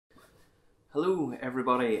Hello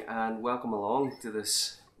everybody and welcome along to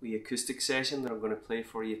this wee acoustic session that I'm going to play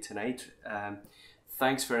for you tonight.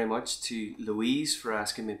 Thanks very much to Louise for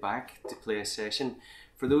asking me back to play a session.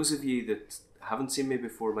 For those of you that haven't seen me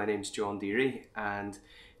before, my name's John Deery and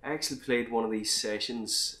I actually played one of these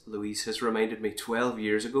sessions, Louise has reminded me, 12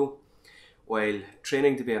 years ago while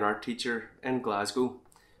training to be an art teacher in Glasgow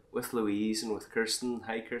with Louise and with Kirsten.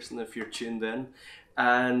 Hi Kirsten, if you're tuned in.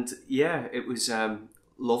 And yeah, it was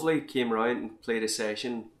lovely. Came around and played a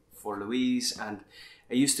session for Louise, and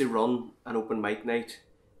I used to run an open mic night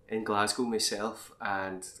in Glasgow myself,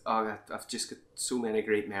 and I've just got so many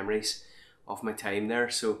great memories of my time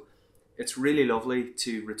there. So it's really lovely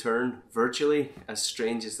to return virtually, as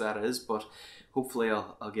strange as that is, but hopefully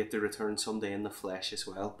I'll get to return someday in the flesh as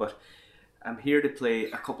well. But I'm here to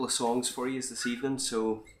play a couple of songs for you this evening,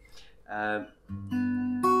 so I'm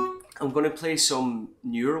going to play some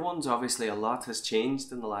newer ones. Obviously a lot has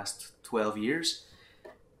changed in the last 12 years.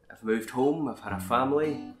 I've moved home, I've had a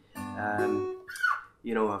family,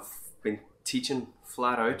 you know, I've been teaching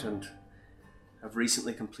flat out, and I've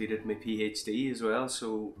recently completed my PhD as well,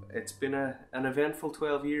 so it's been an eventful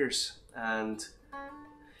 12 years. And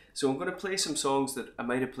so I'm going to play some songs that I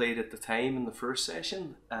might have played at the time in the first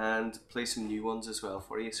session and play some new ones as well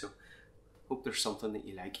for you, so hope there's something that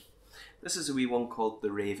you like. This is a wee one called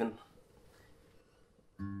The Raven.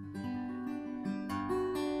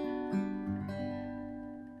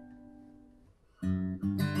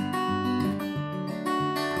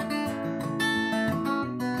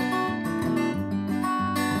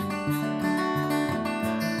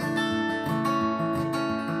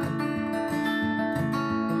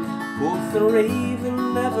 Quoth the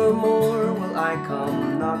raven, nevermore will I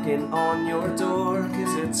come knocking on your door,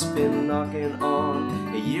 'cause it's been knocking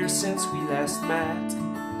on a year since we last met.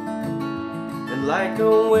 And like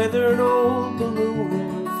a withered old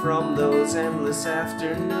balloon from those endless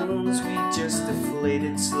afternoons, we just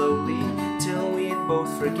deflated slowly till we'd both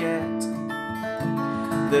forget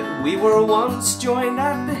that we were once joined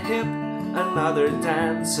at the hip. Another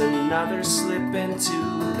dance, another slip into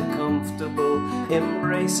the comfortable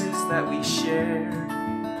embraces that we shared.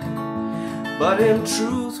 But in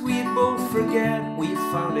truth we'd both forget. We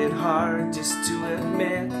found it hard just to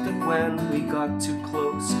admit that when we got too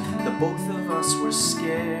close, the both of us were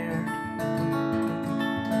scared.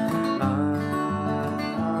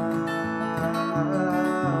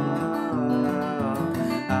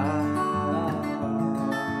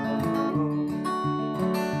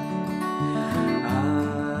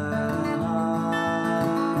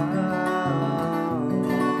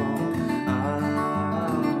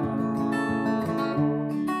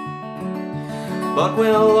 But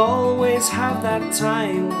we'll always have that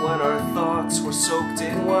time when our thoughts were soaked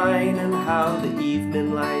in wine, and how the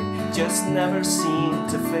evening light just never seemed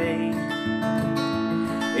to fade.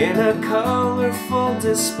 In a colourful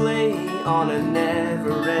display on a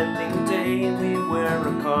never-ending day, we were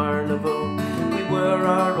a carnival, we were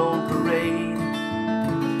our own parade.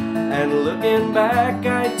 And looking back,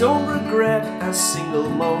 I don't regret a single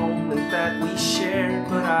moment that we shared,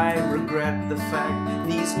 but I regret the fact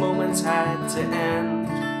these moments had to end.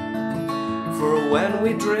 For when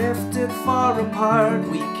we drifted far apart,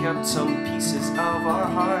 we kept some pieces of our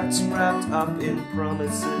hearts wrapped up in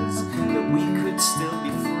promises that we could still be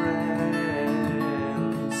friends.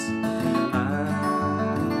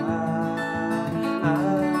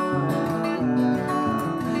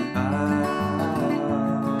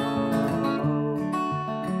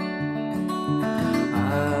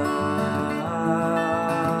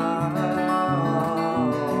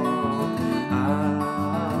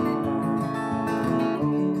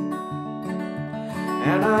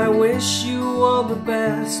 And I wish you all the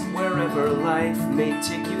best wherever life may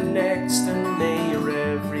take you next, and may your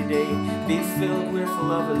every day be filled with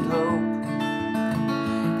love and hope.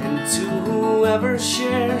 And to whoever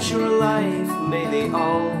shares your life, may they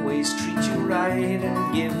always treat you right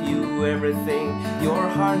and give you everything your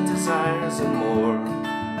heart desires and more.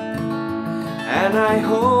 And I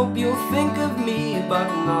hope you'll think of me, but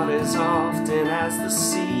not as often as the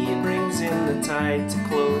sea brings in the tide to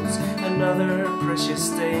close another precious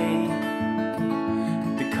day.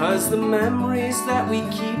 Because the memories that we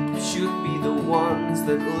keep should be the ones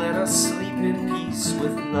that let us sleep in peace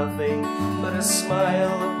with nothing but a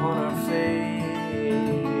smile upon our face.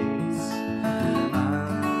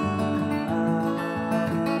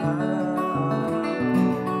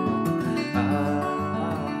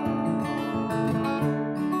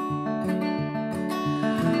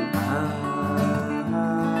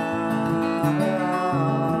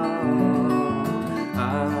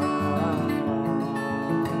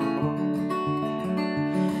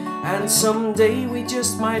 And someday we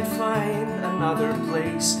just might find another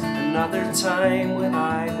place, another time when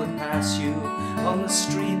I would pass you on the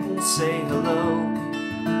street and say hello.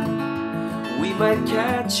 We might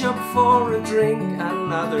catch up for a drink,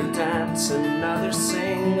 another dance, another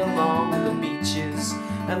sing along the beaches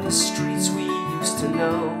and the streets we used to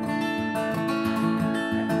know.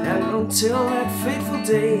 And until that fateful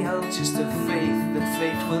day, I'll just have faith that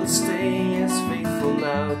fate will stay as faithful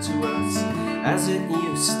now to us as it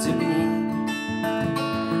used to be.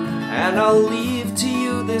 And I'll leave to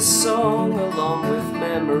you this song along with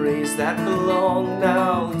memories that belong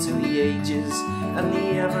now to the ages and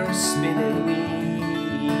the ever-spinning wheels.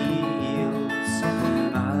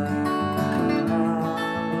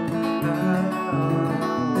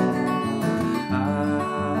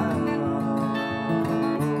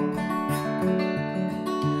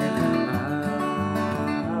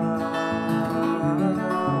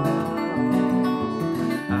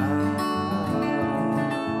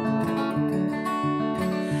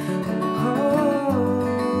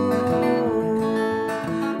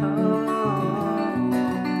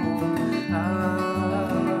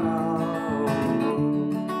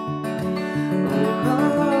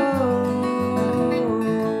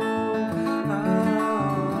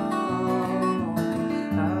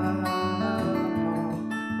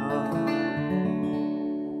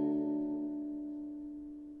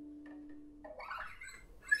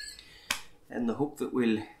 In the hope that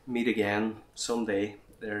we'll meet again someday,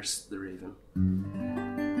 there's the Raven.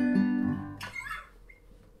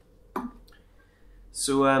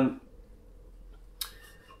 So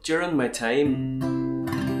during my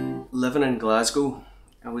time living in Glasgow,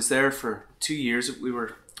 I was there for 2 years. We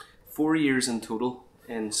were 4 years in total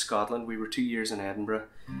in Scotland. We were 2 years in Edinburgh,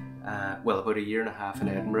 well, about a year and a half in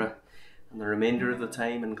Edinburgh, and the remainder of the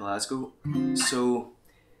time in Glasgow. So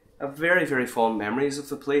I have very, very fond memories of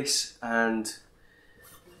the place, and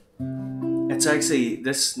it's actually,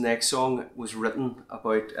 this next song was written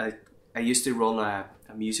about, I used to run a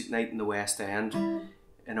music night in the West End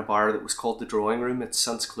in a bar that was called The Drawing Room. It's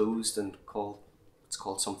since closed and it's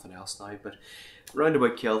called something else now, but round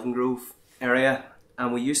about Kelvin Grove area.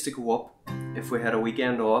 And we used to go up, if we had a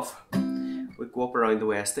weekend off, we'd go up around the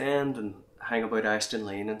West End and hang about Ashton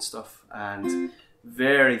Lane and stuff, and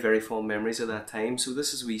very, very fond memories of that time. So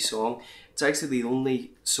this is a wee song. It's actually the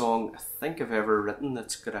only song I think I've ever written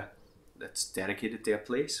that's dedicated to a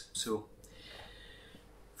place. So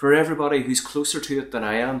for everybody who's closer to it than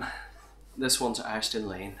I am, this one's Ashton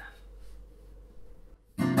Lane.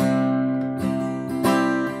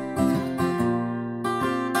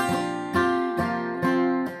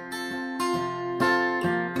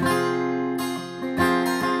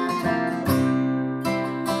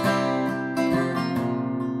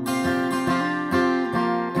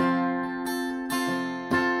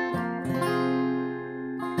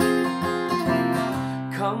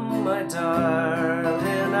 Come, my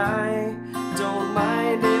darling, I don't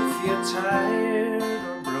mind if you're tired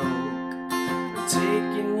or broke. I'm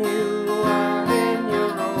taking you out in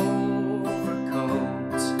your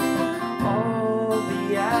overcoat. All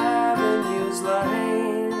the avenues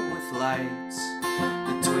lined with lights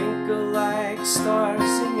that twinkle like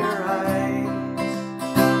stars in your eyes.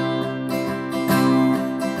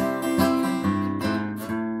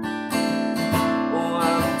 Oh,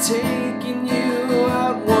 I'm taking you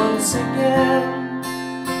out once again,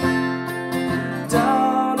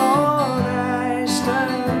 down on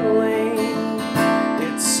Ashton Lane.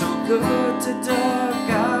 It's so good to duck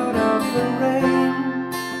out of the rain,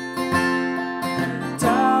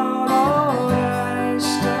 down on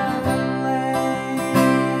Ashton Lane.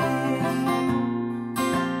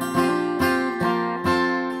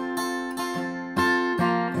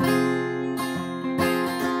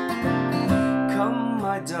 Come,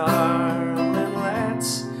 my darling,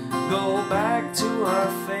 let's go back to our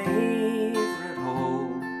favorite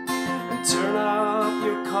hole and turn up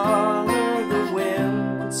your collar. The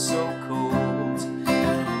wind's so cold,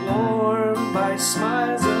 warmed by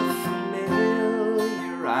smiles of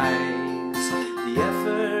familiar eyes. The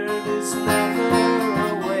effort is never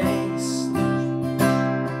a waste.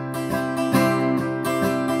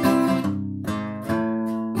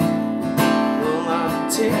 Well, I'm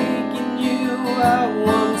taking you out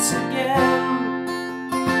once again,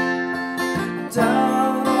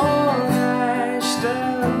 down on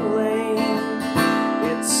Ashton Lane.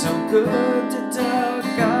 It's so good to duck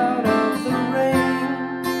out of the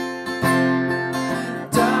rain,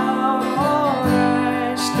 down on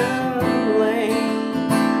Ashton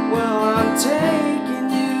Lane. Well, I'm taking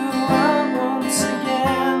you out once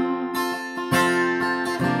again,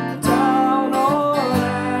 down on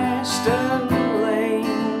Ashton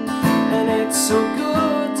Lane.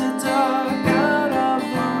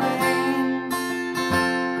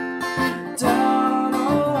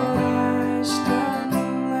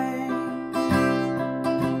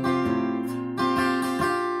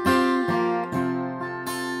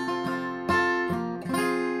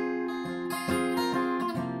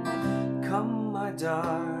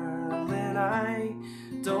 darling, I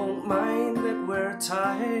don't mind that we're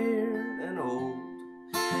tired and old.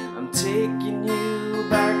 I'm taking you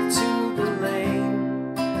back to the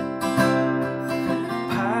lane,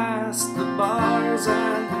 past the bars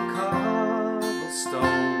and the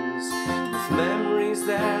cobblestones, with memories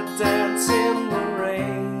that dance in the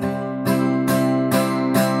rain.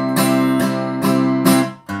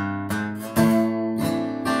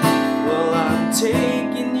 Well, I'm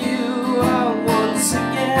taking you out once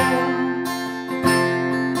again,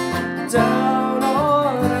 down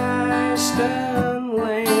on Ashton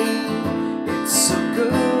Lane. It's so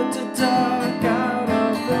good to duck out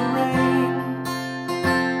of the rain,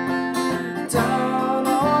 down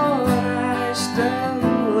on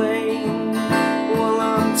Ashton Lane. Well,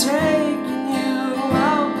 I'm taking you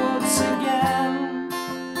out once again,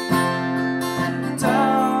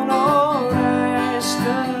 down on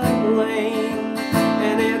Ashton Lane.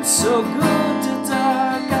 And it's so good to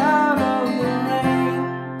duck out of the rain,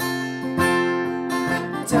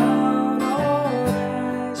 down on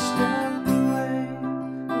Ashton Lane.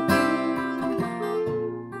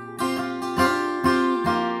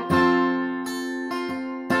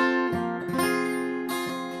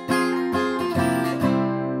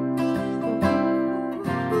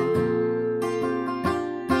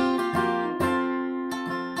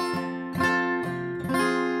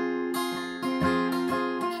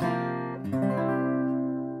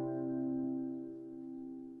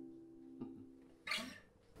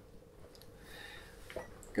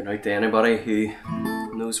 Good night to anybody who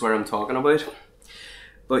knows where I'm talking about.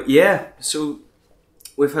 But yeah, so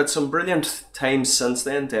we've had some brilliant times since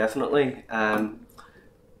then, definitely.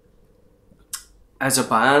 As a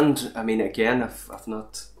band, I mean, again, I've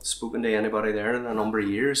not spoken to anybody there in a number of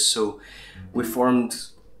years. So we formed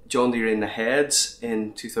Deery and The Heads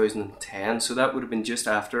in 2010. So that would have been just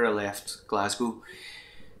after I left Glasgow.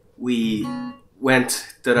 We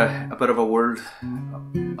did a bit of a world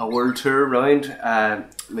tour round.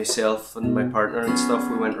 Myself and my partner and stuff,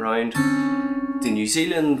 we went round to New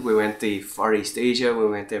Zealand, we went to Far East Asia, we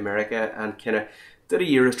went to America, and kind of did a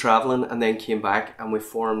year of travelling, and then came back and we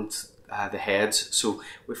formed The Heads. So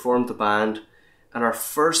we formed the band, and our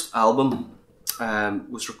first album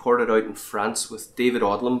was recorded out in France with David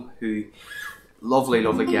Odlum, who, lovely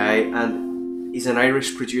guy, and he's an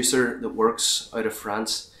Irish producer that works out of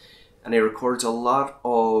France. And he records a lot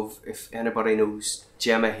of, if anybody knows,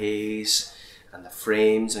 Gemma Hayes and The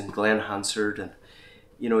Frames and Glenn Hansard, and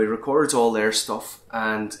you know, he records all their stuff,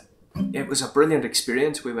 and it was a brilliant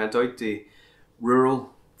experience. We went out to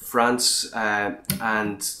rural France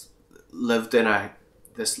and lived in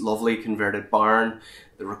this lovely converted barn.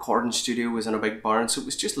 The recording studio was in a big barn, so it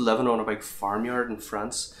was just living on a big farmyard in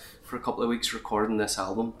France for a couple of weeks recording this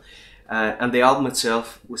album. And the album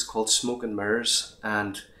itself was called Smoke and Mirrors,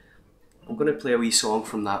 and I'm going to play a wee song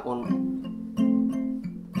from that one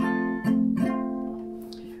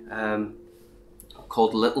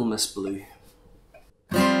called Little Miss Blue.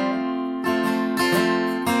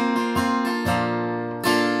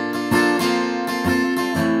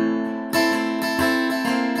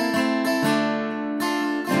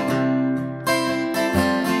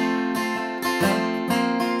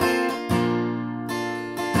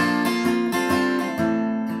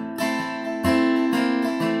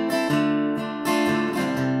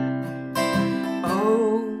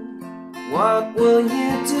 What will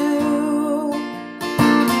you do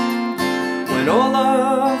when all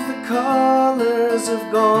of the colours have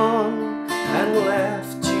gone and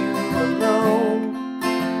left you alone?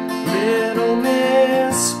 Little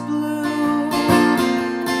Miss Blue,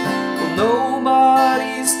 well,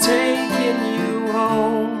 nobody's taking you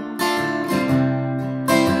home,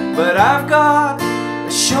 but I've got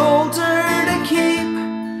a shoulder to keep,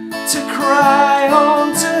 to cry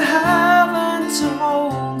on, to have and to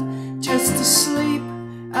hold, just to sleep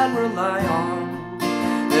and rely on.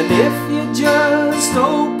 And if you just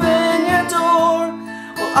open your door,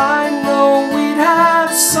 well, I know we'd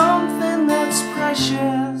have something that's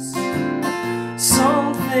precious,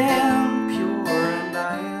 something pure, and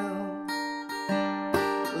I'll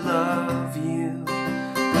love you,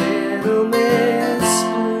 little Miss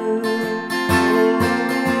Blue.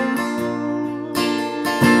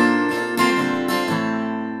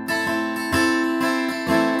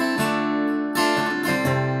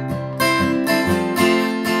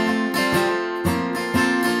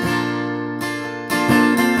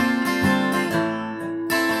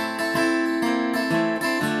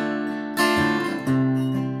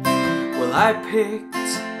 I picked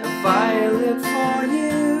a violet for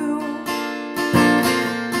you,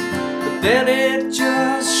 but then it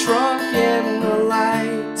just shrunk in the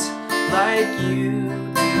light, like like you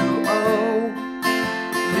do. Oh,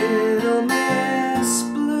 little Miss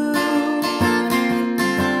Blue,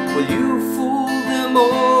 will you fool them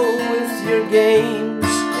all with your games?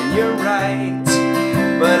 And you're right,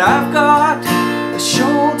 but I've got a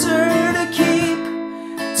shoulder to keep,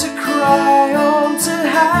 to cry on, to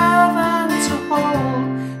have and to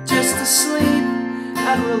hold, just to sleep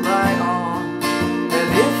and rely on. And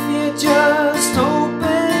if you just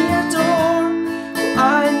open your door, well,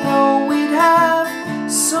 I know we'd have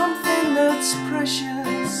something that's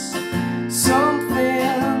precious,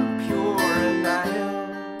 something pure, and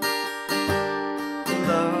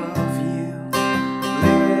I'll love you,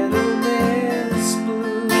 little Miss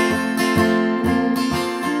Blue.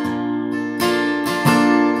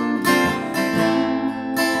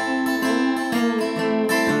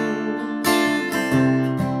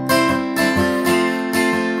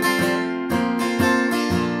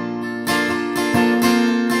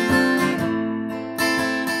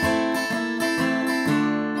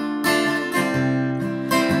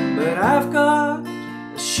 But I've got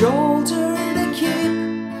a shoulder to keep,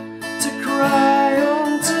 to cry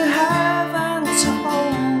on, to have and to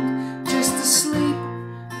hold, just to sleep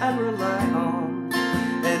and rely on.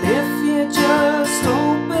 And if you just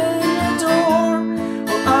open your door,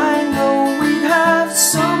 well, I know we'd have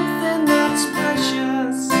something that's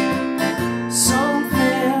precious,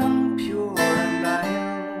 something pure, and I'll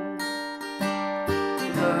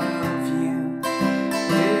love you,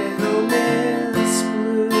 little Miss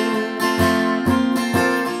Blue.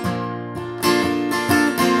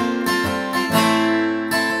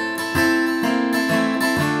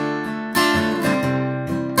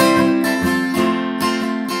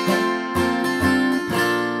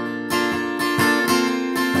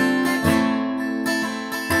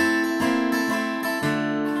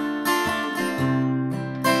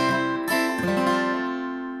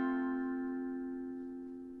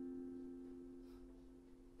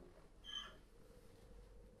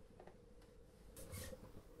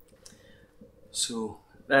 So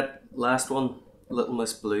that last one, Little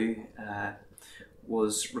Miss Blue,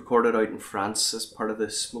 was recorded out in France as part of the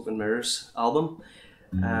Smoke and Mirrors album.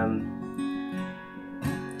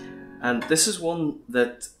 And this is one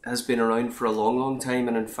that has been around for a long, long time,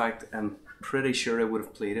 and in fact I'm pretty sure I would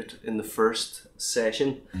have played it in the first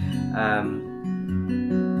session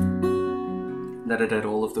that I did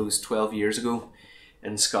all of those 12 years ago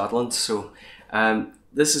in Scotland. So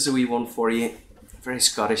this is a wee one for you. Very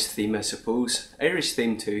Scottish theme, I suppose. Irish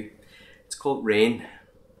theme too. It's called Rain.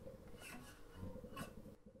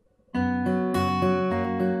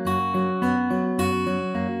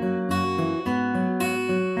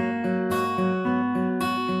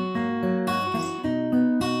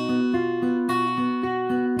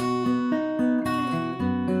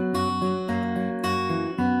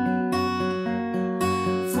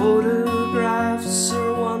 Photographs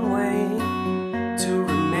are one way to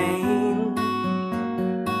remain,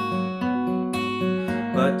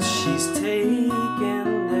 but she's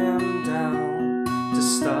taken them down to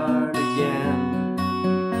start again.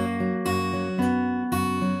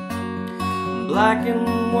 Black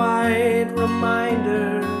and white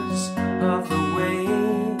reminders of the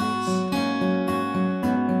ways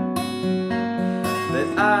that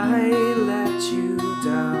I let you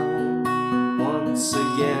down once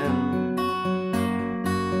again.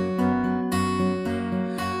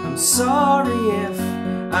 I'm sorry if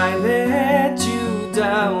I let you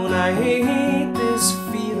down. I hate this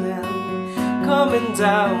feeling coming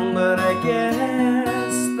down, but I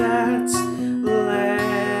guess that's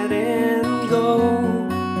letting go.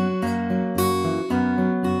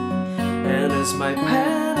 And as my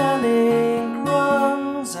pen and ink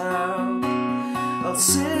runs out, I'll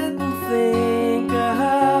sit and think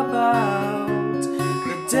about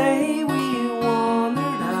the day we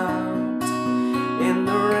wandered out in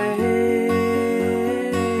the rain.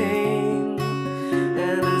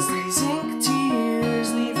 And as these ink tears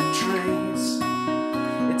leave a trace,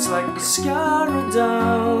 it's like mascara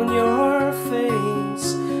down your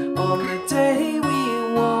face on the day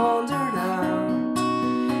we wandered out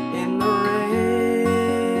in the rain.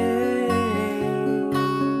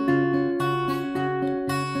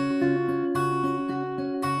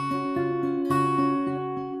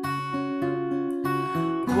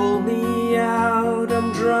 Pull me out,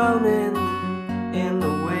 I'm drowning in the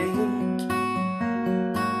wake,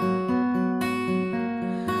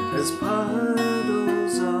 as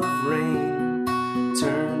puddles of rain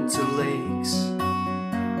turn to lakes.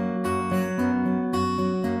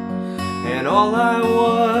 And all I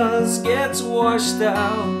was gets washed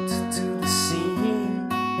out to the sea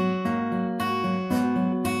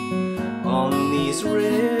on these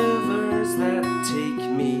rivers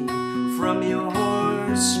from your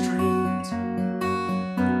street.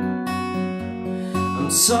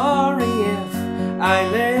 I'm sorry if I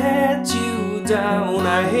let you down.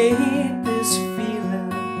 I hate this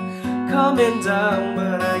feeling coming down,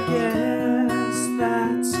 but I guess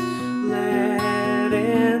that's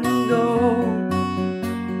letting go.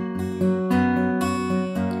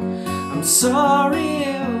 I'm sorry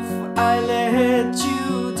if I let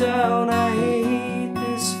you down. I hate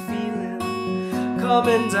this feeling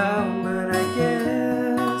coming down, but I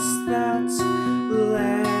guess that's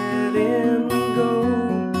letting go.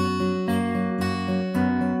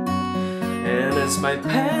 And as my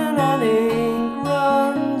pen and ink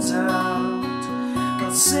runs out,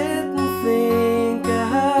 I'll sit and think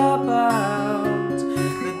about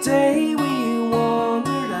the day we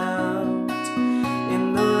wandered out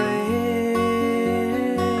in the rain.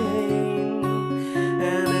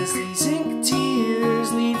 And as these ink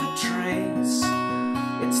tears leave a trace,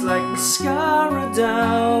 it's like mascara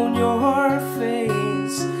down your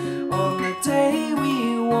face on the day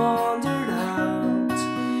we wandered out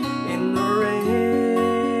in the rain.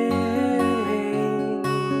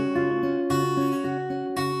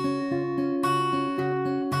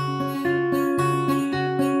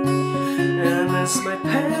 And as my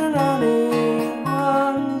pen and ink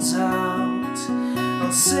runs out,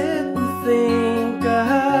 I'll sit and think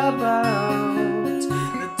about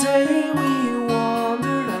the day we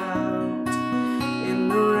wandered out in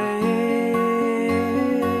the rain.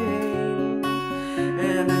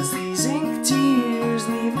 And as these ink tears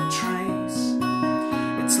leave a trace,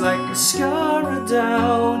 it's like mascara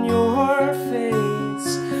down your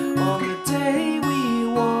face on the day we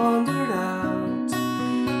wandered out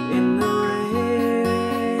in the rain.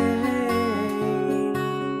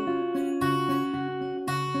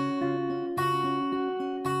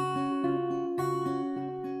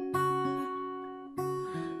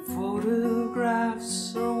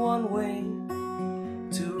 Photographs are one way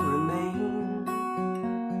to remain,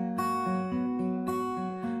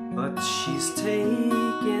 but she's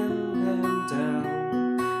taken them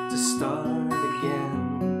down to start again.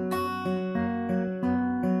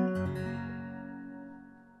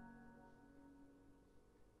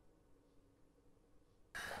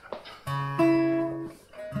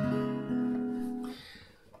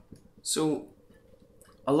 So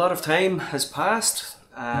a lot of time has passed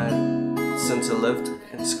since I lived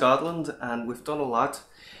in Scotland, and we've done a lot.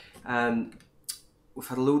 We've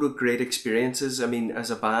had a load of great experiences. I mean, as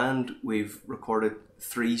a band, we've recorded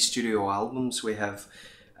 3 studio albums. We have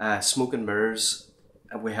Smoke and Mirrors,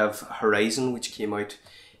 and we have Horizon, which came out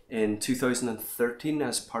in 2013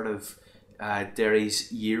 as part of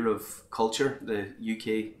Derry's Year of Culture, the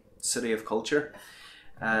UK City of Culture.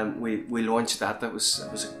 We launched that. It was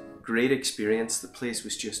a great experience. The place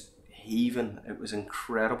was just heaving. It was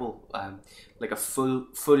incredible. Like a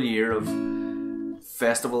full year of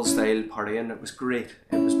festival style partying. It was great.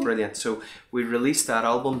 It was brilliant. So we released that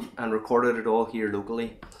album and recorded it all here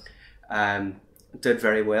locally. Did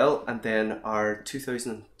very well. And then our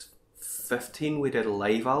 2015 we did a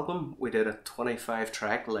live album. We did a 25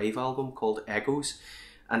 track live album called Echoes,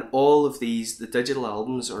 and all of these, the digital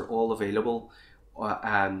albums, are all available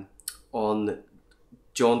on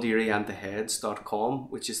Deery.com,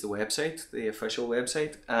 which is the website, the official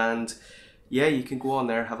website. And yeah, you can go on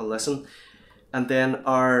there, have a listen. And then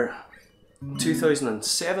our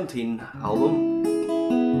 2017 album,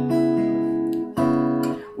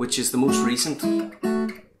 which is the most recent,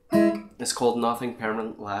 it's called Nothing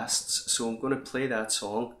Permanent Lasts. So I'm going to play that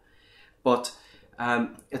song. But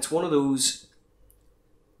it's one of those,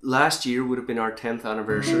 last year would have been our 10th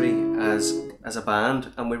anniversary as a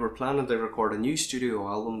band, and we were planning to record a new studio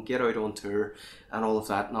album, get out on tour and all of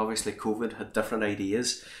that, and obviously COVID had different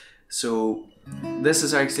ideas. So this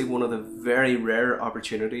is actually one of the very rare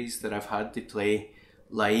opportunities that I've had to play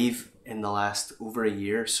live in the last over a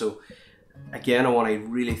year. So again, I want to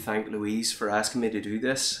really thank Louise for asking me to do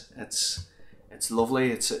this. It's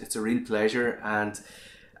lovely, it's a real pleasure, and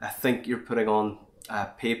I think you're putting on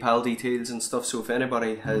PayPal details and stuff, so if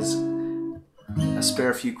anybody has a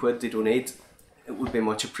spare few quid to donate, it would be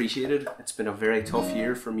much appreciated. It's been a very tough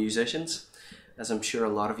year for musicians, as I'm sure a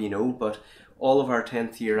lot of you know, but all of our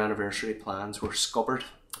 10th year anniversary plans were scuppered.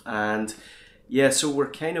 And yeah, so we're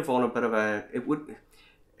kind of on a bit of a,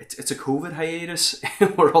 it's a COVID hiatus.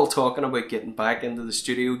 We're all talking about getting back into the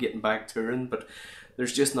studio, getting back touring, but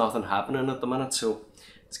there's just nothing happening at the minute, so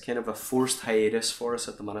it's kind of a forced hiatus for us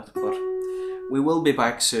at the minute. But we will be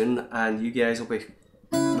back soon, and you guys will be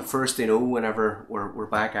the first to know whenever we're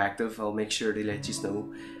back active. I'll make sure to let you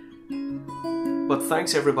know. But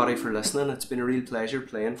thanks everybody for listening. It's been a real pleasure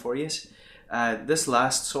playing for you. This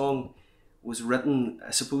last song was written,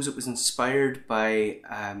 I suppose it was inspired by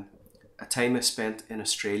a time I spent in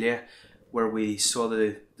Australia where we saw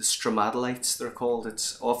the stromatolites, they're called.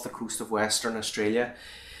 It's off the coast of Western Australia.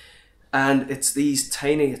 And it's these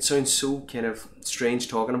tiny, it sounds so kind of strange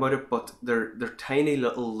talking about it, but they're tiny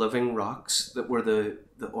little living rocks that were the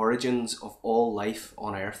origins of all life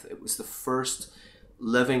on Earth. It was the first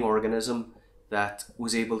living organism that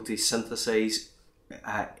was able to synthesize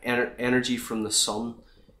energy from the sun,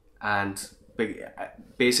 and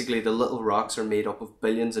basically the little rocks are made up of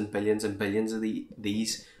billions and billions and billions of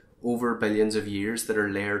these over billions of years that are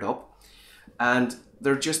layered up, and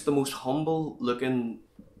they're just the most humble looking,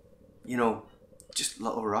 you know, just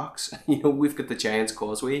little rocks. You know, we've got the Giant's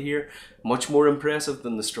Causeway here, much more impressive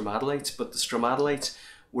than the stromatolites, but the stromatolites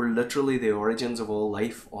were literally the origins of all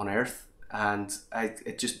life on Earth, and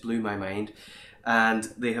it just blew my mind. And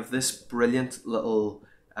they have this brilliant little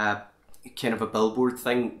kind of a billboard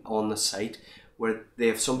thing on the site where they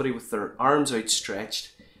have somebody with their arms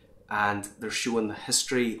outstretched and they're showing the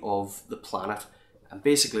history of the planet, and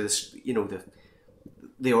basically this, you know,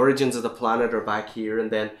 the origins of the planet are back here, and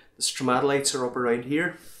then the stromatolites are up around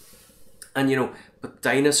here, and you know, but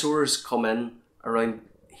dinosaurs come in around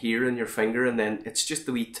here in your finger, and then it's just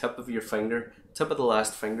the wee tip of your finger, tip of the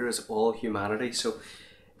last finger is all humanity. So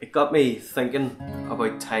it got me thinking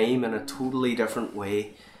about time in a totally different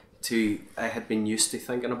way to I had been used to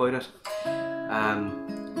thinking about it,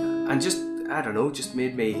 and just, I don't know, just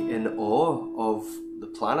made me in awe of the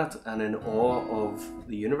planet and in awe of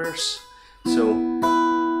the universe. So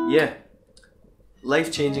yeah,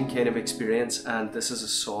 life-changing kind of experience, and this is a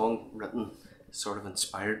song written sort of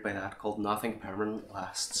inspired by that called Nothing Permanent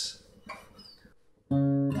Lasts.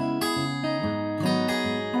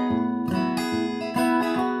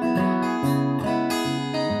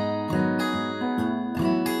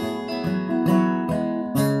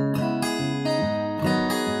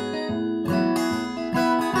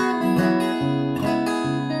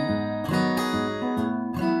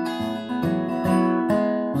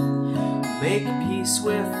 Make peace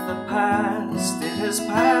with the past, it has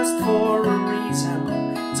passed for a reason,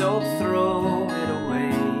 don't throw it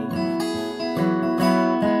away.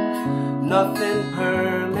 Nothing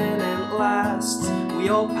permanent lasts, we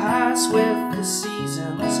all pass with the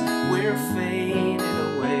seasons, we're faded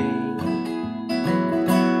away.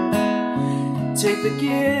 Take the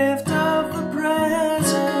gift of the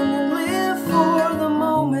present and live for the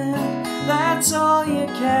moment, that's all you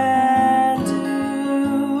can do.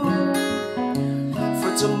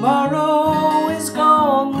 Tomorrow is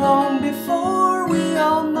gone long before we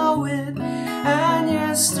all know it, and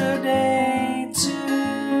yesterday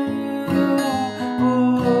too.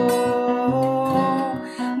 Oh,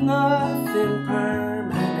 nothing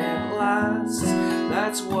permanent lasts,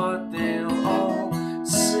 that's what they'll all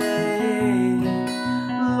say.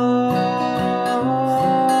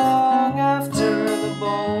 Long after the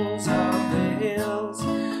bones of the hills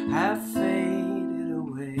have faded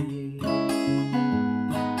away.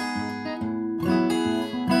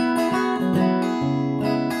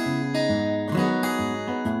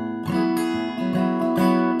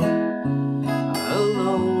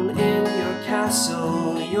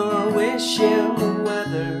 You're wishing the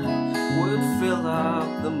weather would fill up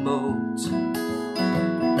the moat.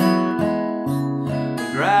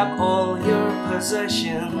 Grab all your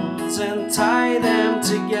possessions and tie them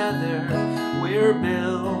together, we're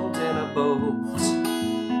building a boat.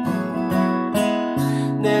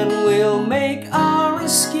 Then we'll make our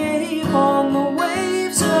escape on the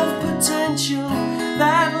waves of potential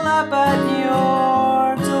that lap at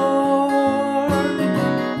your door.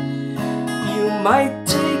 You might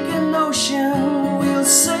we'll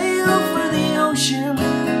sail for the ocean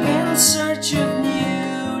in search of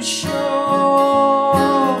new shores.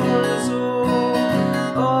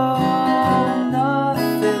 Oh,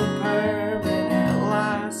 nothing permanent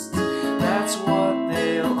lasts, that's what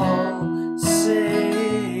they'll all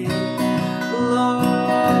say. Long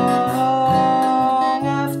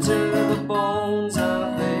after the bones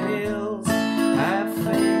of the hills have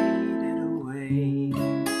faded away.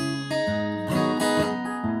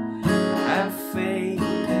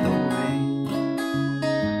 Faded away.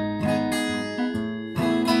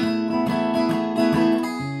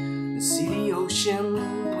 See, the ocean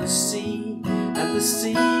was sea, and the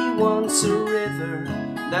sea once a river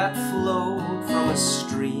that flowed from a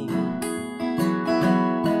stream.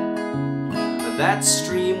 That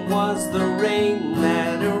stream was the rain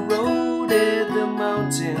that eroded the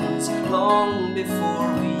mountains long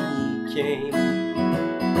before we came.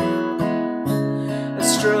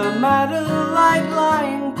 Matter-like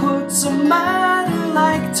line puts a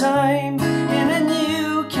matter-like time in a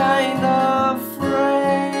new kind of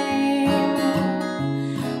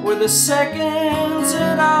the seconds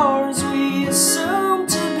and hours we assume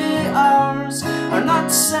to be ours are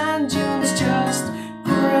not sand dunes, just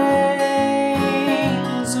grains.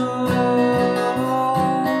 Oh,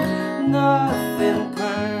 nothing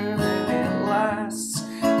permanent lasts,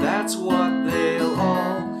 that's what they'll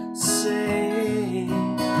all say.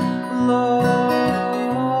 Long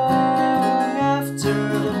after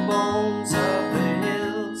the bones of the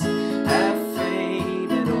hills have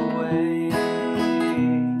faded away.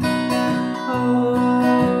 Oh,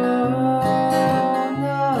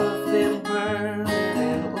 nothing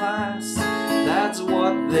permanent lasts, that's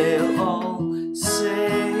what they'll all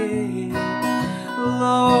say.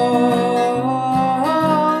 Long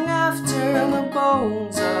after the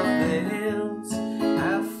bones of the hills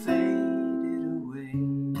have faded away.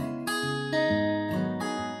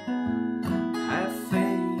 Have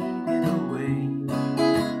faded away.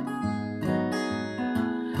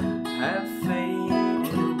 Have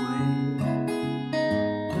faded away.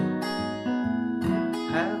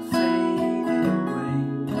 Have faded away.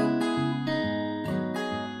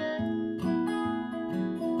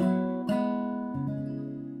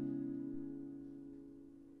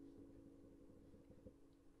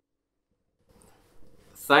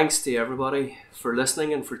 Thanks to everybody for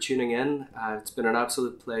listening and for tuning in. It's been an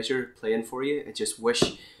absolute pleasure playing for you. I just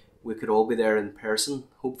wish we could all be there in person.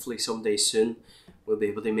 Hopefully someday soon we'll be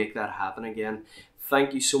able to make that happen again.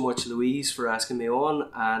 Thank you so much, Louise, for asking me on,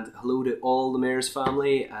 and hello to all the Mayor's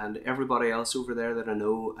family and everybody else over there that I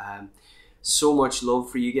know. So much love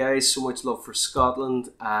for you guys, so much love for Scotland,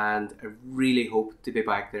 and I really hope to be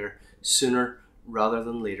back there sooner rather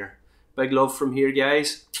than later. Big love from here,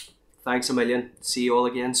 guys. Thanks a million. See you all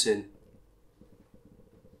again soon.